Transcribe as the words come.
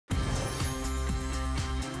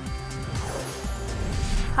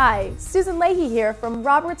Hi, Susan Leahy here from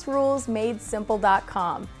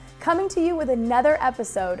RobertsRulesMadeSimple.com, coming to you with another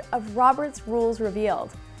episode of Robert's Rules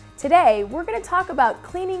Revealed. Today, we're going to talk about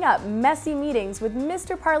cleaning up messy meetings with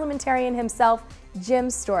Mr. Parliamentarian himself, Jim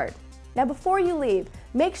Stuart. Now, before you leave,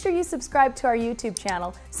 make sure you subscribe to our YouTube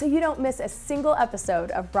channel so you don't miss a single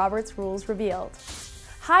episode of Robert's Rules Revealed.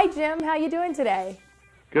 Hi, Jim. How you doing today?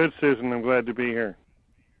 Good, Susan. I'm glad to be here.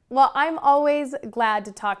 Well, I'm always glad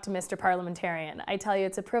to talk to Mr. Parliamentarian. I tell you,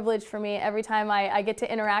 it's a privilege for me every time I get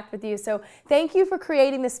to interact with you. So thank you for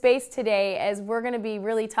creating the space today, as we're going to be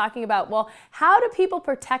really talking about, well, how do people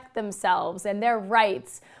protect themselves and their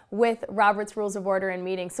rights with Robert's Rules of Order in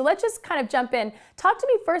meetings? So let's just kind of jump in. Talk to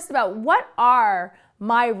me first about what are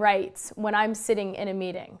my rights when I'm sitting in a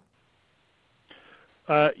meeting?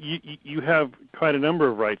 You have quite a number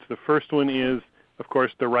of rights. The first one is, of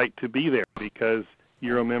course, the right to be there because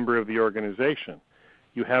you're a member of the organization.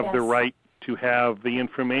 You have the right to have the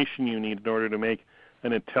information you need in order to make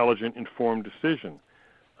an intelligent, informed decision.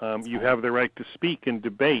 You have the right to speak and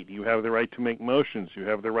debate. You have the right to make motions. You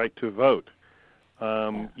have the right to vote.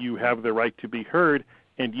 You have the right to be heard,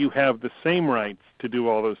 and you have the same rights to do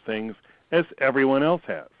all those things as everyone else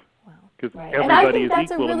has. Because everybody is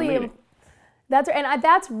equal in the meeting.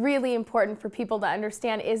 That's really important for people to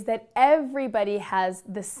understand, is that everybody has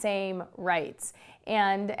the same rights.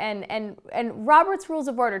 And Robert's Rules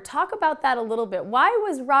of Order, talk about that a little bit. Why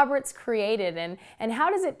was Robert's created, and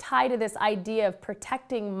how does it tie to this idea of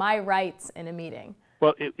protecting my rights in a meeting?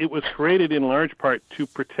 Well, it was created in large part to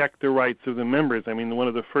protect the rights of the members. I mean, one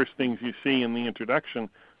of the first things you see in the introduction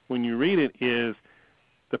when you read it is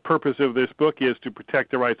the purpose of this book is to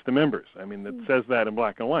protect the rights of the members. I mean, it says that in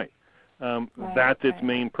black and white. That's its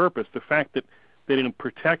main purpose. The fact that in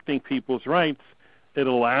protecting people's rights, it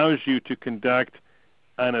allows you to conduct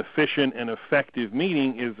an efficient and effective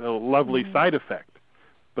meeting is a lovely side effect.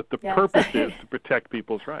 But the purpose is to protect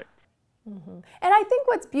people's rights. And I think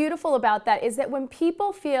what's beautiful about that is that when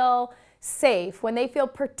people feel safe, when they feel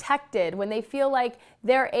protected, when they feel like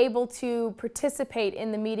they're able to participate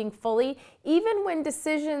in the meeting fully, even when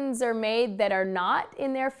decisions are made that are not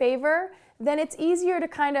in their favor, then it's easier to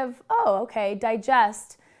kind of,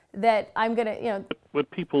 digest that I'm going to,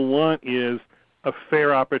 What people want is a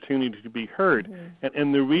fair opportunity to be heard.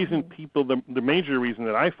 And the reason people, the major reason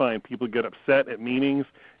that I find people get upset at meetings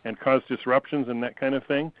and cause disruptions and that kind of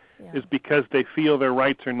thing is because they feel their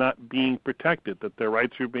rights are not being protected, that their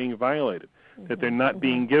rights are being violated, that they're not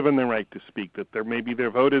being given the right to speak, that maybe their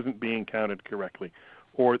vote isn't being counted correctly,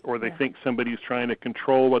 or they think somebody's trying to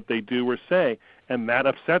control what they do or say, and that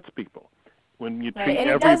upsets people. When you treat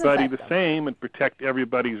everybody the same and protect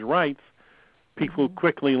everybody's rights, people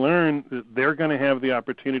quickly learn that they're going to have the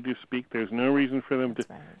opportunity to speak. There's no reason for them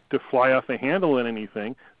to fly off the handle in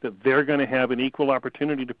anything, that they're going to have an equal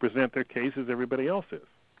opportunity to present their case as everybody else is.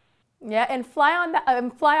 Yeah, and fly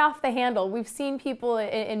off the handle. We've seen people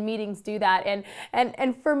in meetings do that,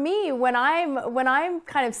 and for me, when I'm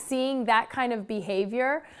kind of seeing that kind of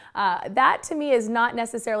behavior, that to me is not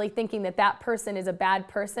necessarily thinking that person is a bad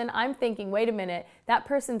person. I'm thinking, wait a minute, that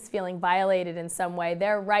person's feeling violated in some way.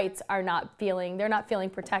 Their rights are they're not feeling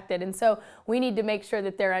protected, and so we need to make sure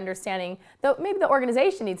that they're understanding. Though maybe the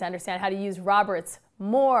organization needs to understand how to use Robert's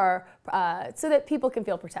more so that people can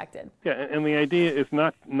feel protected. Yeah, and the idea is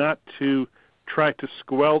not to try to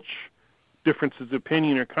squelch differences of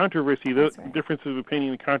opinion or controversy. Those differences of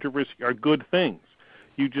opinion and controversy are good things.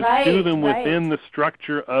 You just do them within the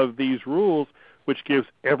structure of these rules, which gives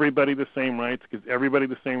everybody the same rights, gives everybody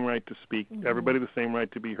the same right to speak, everybody the same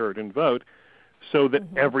right to be heard and vote, so that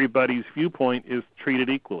everybody's viewpoint is treated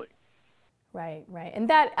equally. Right. And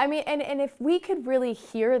that, I mean, and if we could really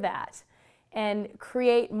hear that and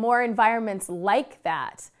create more environments like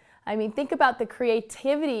that. I mean, think about the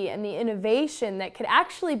creativity and the innovation that could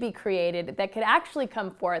actually be created, that could actually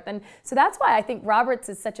come forth. And so that's why I think Roberts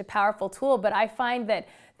is such a powerful tool. But I find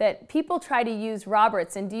that people try to use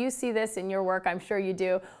Roberts, and do you see this in your work? I'm sure you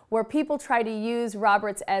do, where people try to use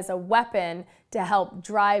Roberts as a weapon to help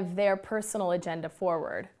drive their personal agenda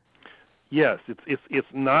forward. Yes, it's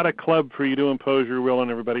not a club for you to impose your will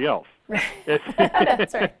on everybody else.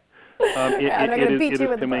 That's right. It is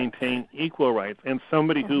to maintain equal rights, and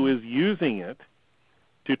somebody who is using it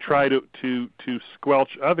to try to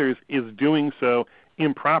squelch others is doing so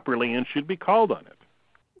improperly and should be called on it.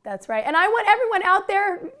 That's right. And I want everyone out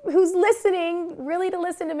there who's listening really to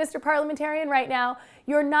listen to Mr. Parliamentarian right now.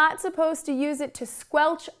 You're not supposed to use it to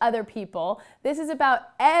squelch other people. This is about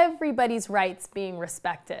everybody's rights being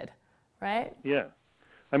respected, right? Yeah.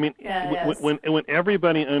 I mean, when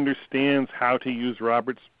everybody understands how to use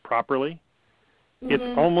Roberts properly,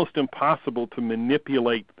 It's almost impossible to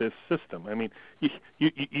manipulate this system. I mean,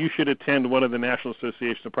 you should attend one of the National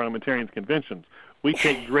Association of Parliamentarians conventions. We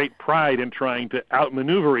take great pride in trying to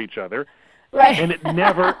outmaneuver each other, right. and it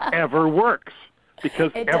never, ever works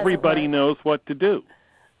because everybody knows what to do.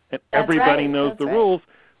 And everybody knows the rules.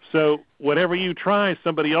 So whatever you try,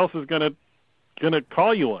 somebody else is going to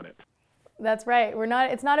call you on it. That's right.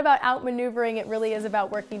 It's not about outmaneuvering. It really is about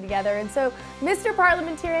working together. And so, Mr.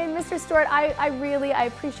 Parliamentarian, Mr. Stuart, I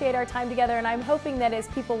appreciate our time together, and I'm hoping that as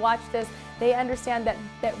people watch this, they understand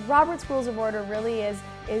that Robert's Rules of Order really is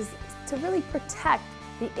to really protect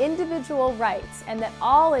the individual rights, and that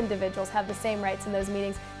all individuals have the same rights in those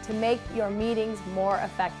meetings to make your meetings more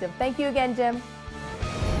effective. Thank you again, Jim.